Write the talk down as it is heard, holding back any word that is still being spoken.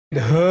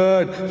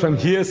Heard from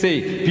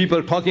hearsay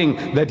people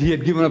talking that he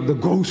had given up the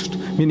ghost,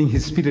 meaning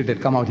his spirit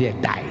had come out, he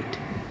had died.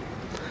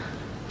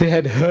 They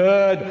had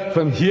heard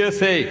from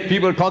hearsay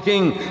people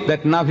talking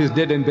that now he's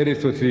dead and buried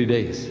for 3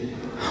 days.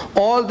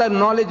 All that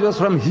knowledge was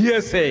from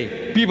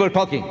hearsay, people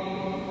talking.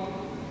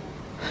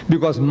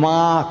 Because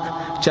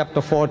Mark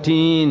chapter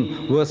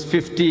 14 verse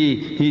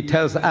 50, he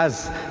tells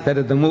us that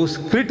at the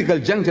most critical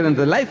juncture in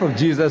the life of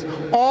Jesus,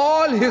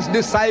 all his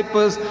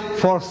disciples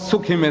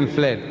forsook him and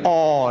fled.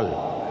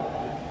 All.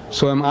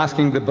 So I'm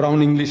asking the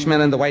brown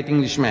Englishman and the white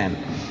Englishman,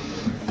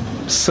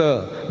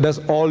 sir, does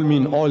all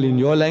mean all in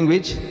your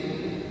language?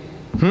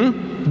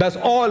 Does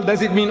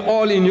it mean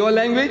all in your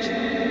language?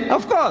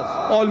 Of course,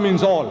 all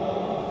means all.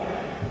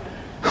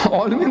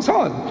 All means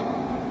all.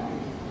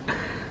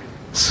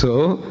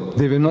 So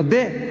they were not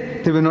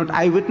there. They were not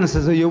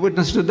eyewitnesses or your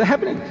witness to the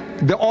happening.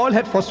 They all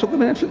had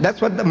forsaken him. That's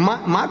what the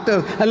Mark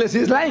tells, unless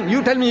he's lying.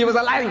 You tell me he was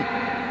lying.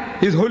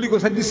 His Holy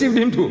Ghost had deceived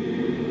him too.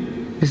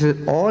 He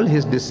said, all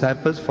his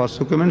disciples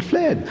forsook him and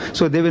fled.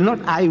 So they were not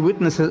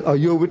eyewitnesses or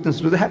your witness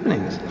to the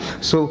happenings.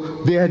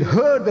 So they had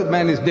heard that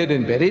man is dead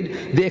and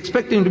buried. They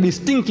expect him to be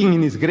stinking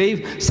in his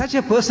grave. Such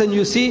a person,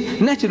 you see,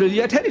 naturally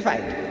you are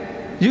terrified.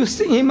 You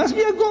see, he must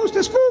be a ghost,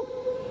 a spook.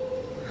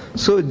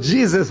 So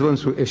Jesus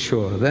wants to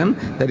assure them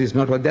that is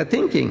not what they are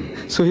thinking.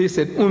 So he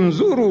said,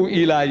 Unzuru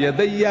ila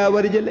yadayya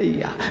wa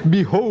rijlayya.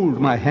 Behold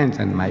my hands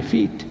and my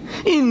feet.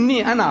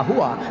 Inni ana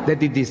huwa,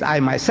 that it is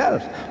I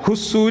myself.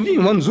 Hussuni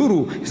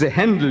wanzuru, he said,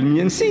 handle me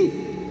and see.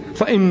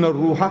 For inna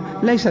ruha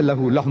laysa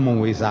lahu lahmun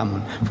wa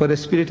izamun. For the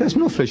spirit has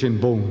no flesh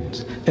and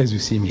bones, as you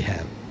see me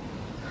have.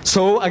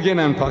 So again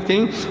I'm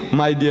talking,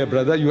 my dear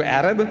brother, you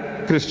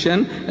Arab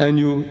Christian and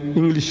you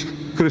English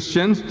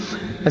Christians.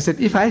 I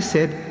said, if I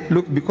said,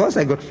 look, because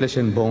I got flesh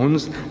and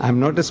bones, I'm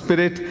not a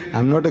spirit,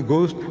 I'm not a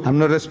ghost, I'm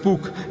not a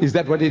spook, is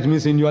that what it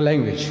means in your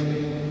language?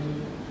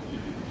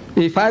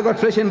 If I got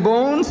flesh and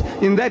bones,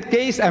 in that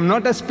case, I'm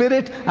not a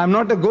spirit, I'm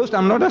not a ghost,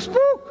 I'm not a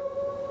spook.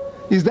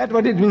 Is that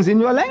what it means in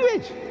your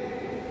language?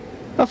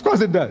 Of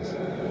course it does.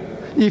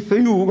 If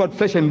you got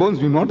flesh and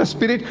bones, you're not a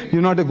spirit,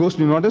 you're not a ghost,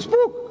 you're not a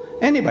spook.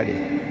 Anybody.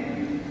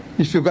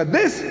 If you got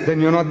this, then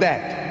you're not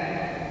that.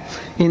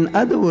 In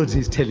other words,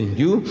 he's telling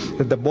you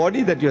that the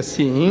body that you're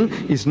seeing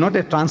is not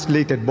a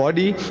translated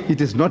body, it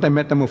is not a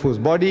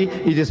metamorphosed body,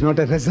 it is not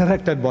a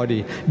resurrected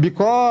body.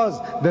 Because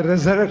the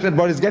resurrected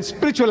bodies get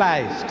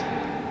spiritualized.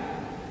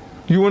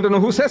 You want to know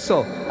who says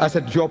so? I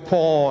said, you're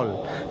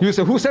Paul. You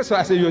say, who says so?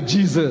 I said, you're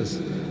Jesus.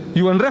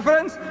 You want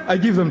reference? I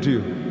give them to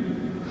you.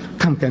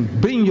 Come,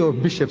 bring your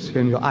bishops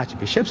and your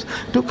archbishops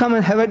to come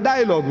and have a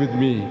dialogue with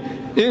me.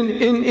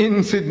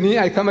 In Sydney,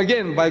 I come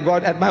again, by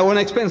God, at my own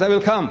expense, I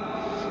will come.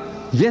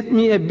 Get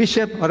me a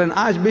bishop or an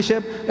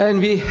archbishop and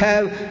we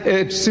have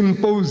a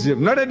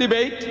symposium, not a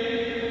debate,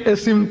 a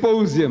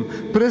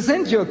symposium.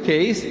 Present your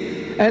case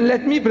and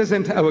let me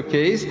present our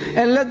case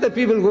and let the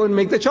people go and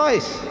make the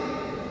choice.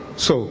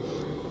 So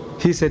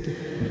he said,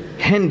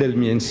 handle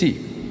me and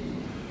see.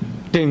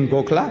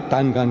 Tenggoklah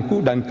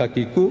tanganku dan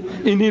kakiku,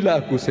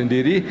 inilah aku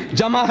sendiri,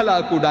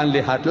 jamalah aku dan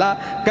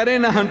lihatlah,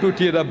 karena hantu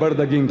tiada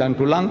berdaging dan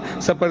tulang,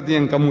 seperti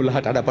yang kamu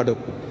lihat ada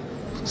padaku.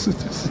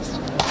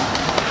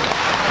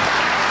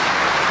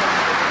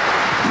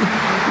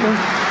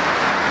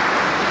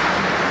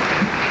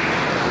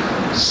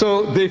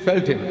 So they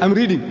felt him. I'm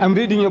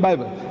reading your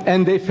Bible.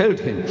 And they felt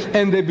him.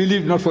 And they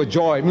believed not for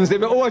joy. It means they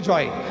were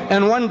overjoyed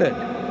and wondered.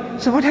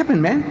 So what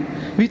happened, man?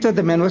 We thought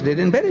the man was dead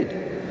and buried.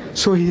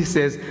 So he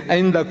says,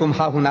 Aindakum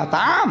hahuna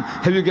ta'am.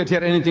 Have you got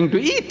here anything to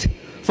eat?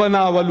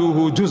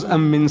 فَنَاوَلُوهُ جُزْءًا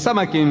مِّن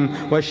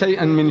سَمَكٍ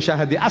وَشَيْئًا مِّن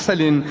شَهَدِ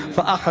أَصَلٍ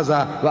فَأَخَذَ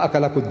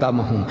وَأَكَلَ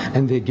قُدَّامَهُم.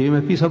 And they gave him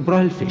a piece of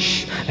broiled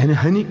fish and a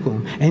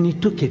honeycomb. And he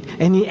took it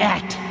and he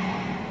ate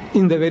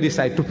in the very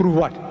sight to prove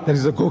what? There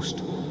is a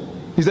ghost.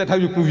 Is that how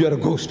you prove you're a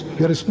ghost?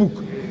 You're a spook.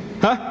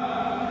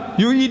 Huh?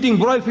 You're eating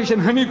broiled fish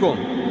and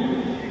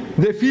honeycomb.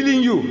 They're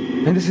feeling you.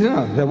 And they say,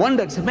 no, they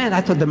wondered, say, man,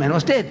 I thought the man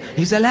was dead.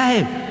 He's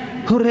alive.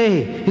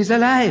 Hooray, he's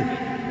alive.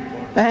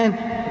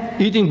 And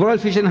eating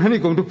broiled fish and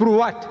honeycomb to prove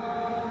what?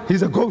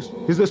 He's a ghost,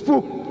 he's a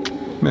spook.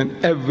 Man,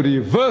 every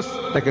verse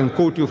I can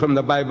quote you from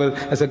the Bible.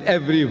 I said,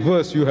 every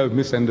verse you have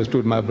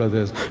misunderstood, my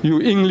brothers. You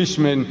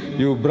Englishmen,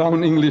 you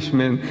brown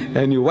Englishmen,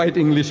 and you white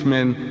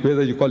Englishmen,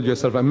 whether you call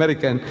yourself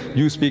American,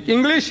 you speak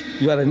English,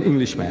 you are an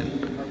Englishman.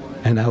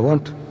 And I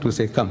want to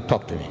say, come,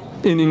 talk to me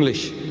in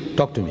English.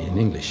 Talk to me in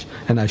English.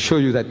 And I show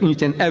you that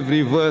each and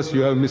every verse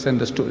you have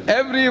misunderstood.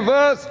 Every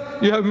verse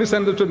you have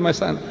misunderstood, my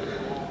son.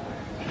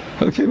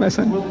 Okay, my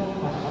son?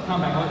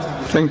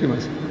 Thank you, my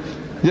son.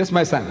 Yes,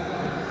 my son.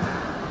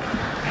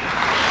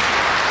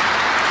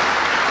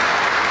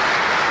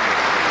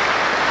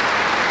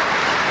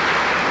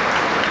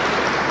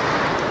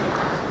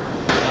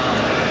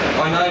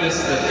 I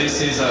noticed that this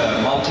is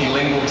a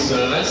multilingual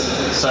service,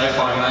 so if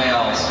I may,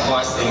 I'll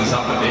spice things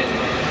up a bit.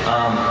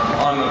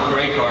 I'm of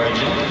Greek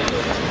origin,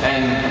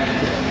 and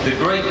the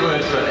Greek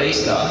word for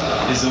Easter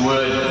is the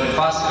word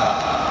Pascha,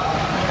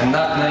 and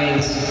that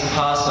means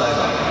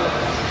Passover.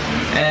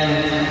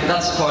 And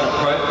that's quite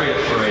appropriate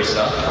for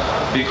Easter,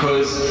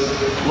 because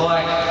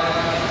like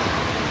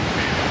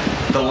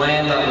the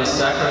lamb that was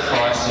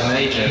sacrificed in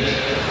Egypt,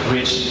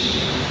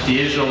 which the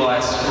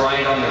Israelites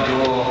sprayed on the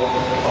door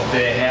of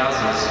their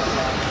houses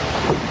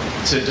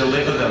to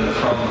deliver them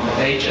from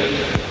Egypt.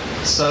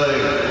 So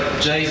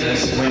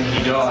Jesus, when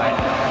he died,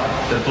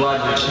 the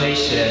blood which he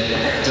shed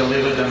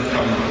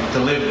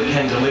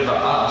can deliver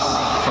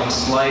us from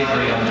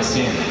slavery under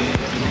sin.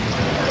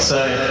 So,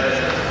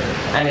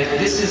 and if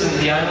this isn't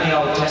the only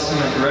Old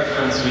Testament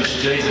reference which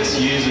Jesus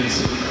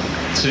uses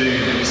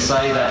to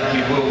say that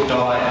he will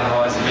die and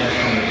rise again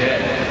from the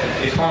dead,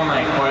 if I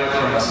may quote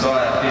from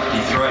Isaiah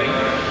 53,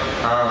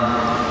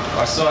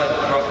 Isaiah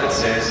the prophet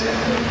says,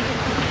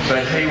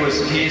 "But he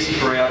was pierced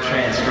for our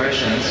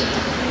transgressions,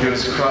 he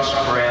was crushed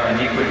for our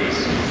iniquities.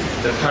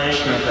 The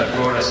punishment that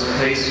brought us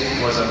peace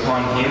was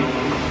upon him,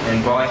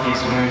 and by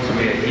his wounds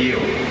we are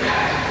healed.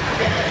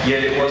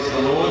 Yet it was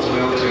the Lord's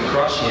will to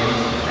crush him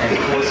and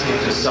cause him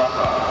to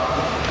suffer.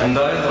 And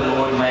though the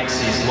Lord makes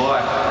his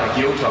life a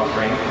guilt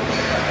offering,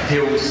 he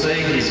will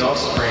see his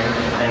offspring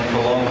and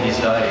prolong his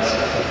days.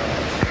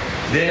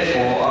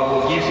 Therefore I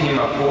will give him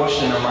a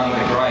portion among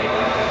the great,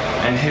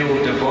 and he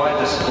will divide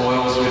the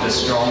spoils with the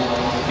strong,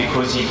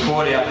 because he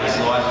poured out his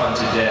life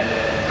unto death,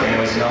 and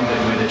was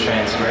numbered with the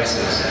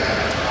transgressors.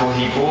 For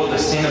he bore the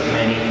sin of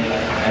many,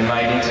 and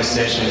made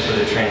intercession for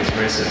the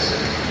transgressors."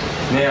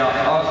 Now,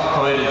 I've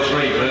quoted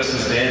 3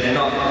 verses there. They're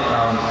not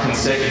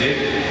consecutive.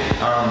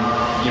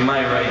 You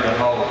may read the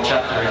whole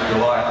chapter if you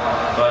like,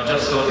 but I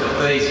just thought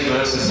that these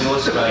verses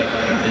illustrate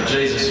that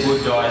Jesus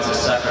would die as a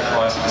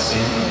sacrifice for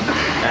sin,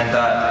 and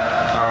that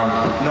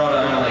not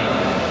only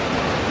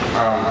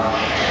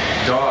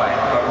die,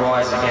 but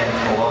rise again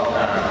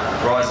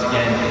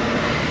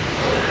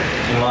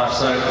in life.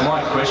 So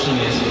my question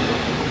is,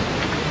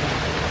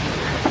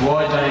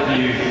 why don't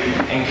you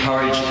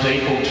encourage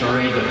people to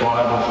read the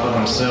Bible for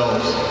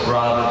themselves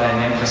rather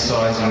than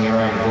emphasizing your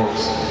own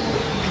books?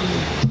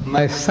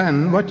 My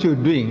son, what you're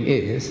doing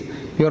is,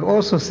 you're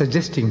also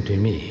suggesting to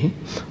me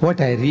what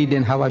I read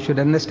and how I should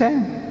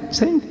understand.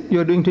 Same thing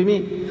you're doing to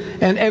me.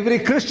 And every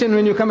Christian,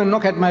 when you come and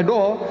knock at my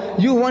door,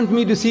 you want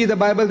me to see the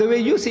Bible the way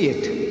you see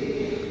it.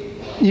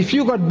 If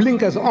you got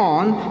blinkers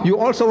on, you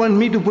also want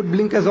me to put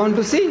blinkers on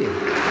to see it.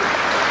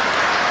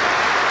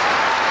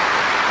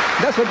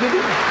 That's what you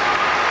do.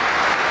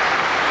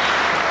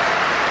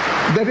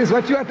 That is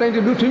what you are trying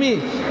to do to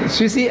me.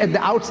 So you see, at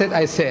the outset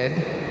I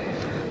said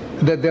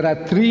that there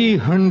are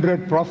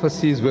 300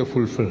 prophecies were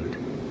fulfilled.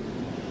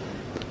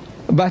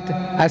 But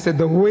I said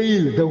the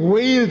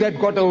whale that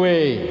got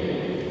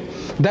away,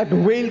 that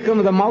whale came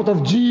from the mouth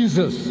of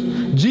Jesus.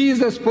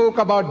 Jesus spoke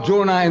about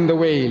Jonah and the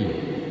whale.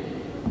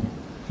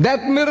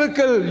 That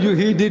miracle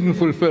he didn't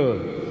fulfill.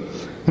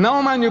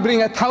 Now, man, you bring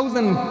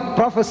 1,000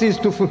 prophecies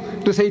to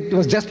say it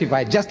was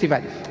justified.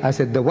 I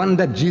said the one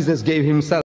that Jesus gave himself.